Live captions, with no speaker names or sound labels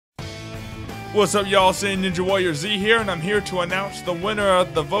What's up, y'all? Saiyan Ninja Warrior Z here, and I'm here to announce the winner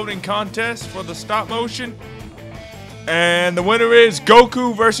of the voting contest for the stop motion. And the winner is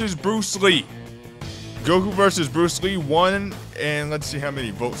Goku versus Bruce Lee. Goku versus Bruce Lee won, and let's see how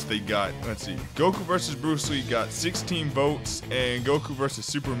many votes they got. Let's see. Goku versus Bruce Lee got 16 votes, and Goku versus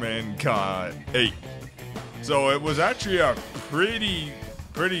Superman got 8. So it was actually a pretty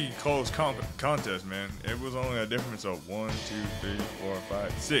close contest, man. It was only a difference of 1, 2, 3, 4,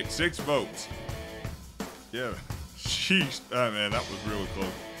 5, 6. 6 votes. Yeah. Sheesh. Man, that was really close.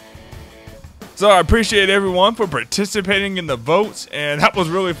 So I appreciate everyone for participating in the votes, and that was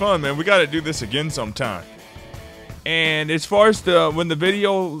really fun, man. We got to do this again sometime. And as far as when the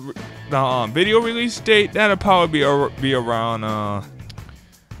video release date, that'll probably be around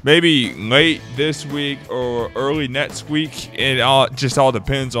maybe late this week or early next week. It just all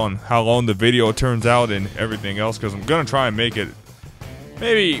depends on how long the video turns out and everything else, because I'm gonna try and make it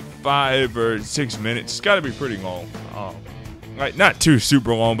maybe 5 or 6 minutes. It's got to be pretty long. Like, not too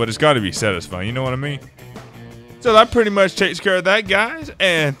super long, but it's got to be satisfying. You know what I mean? So that pretty much takes care of that, guys.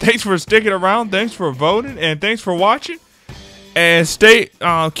 And thanks for sticking around. Thanks for voting, and thanks for watching. And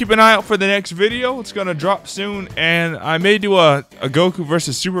keep an eye out for the next video. It's gonna drop soon, and I may do a Goku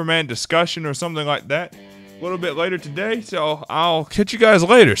versus Superman discussion or something like that a little bit later today. So I'll catch you guys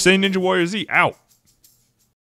later. Saiyan Ninja Warrior Z out.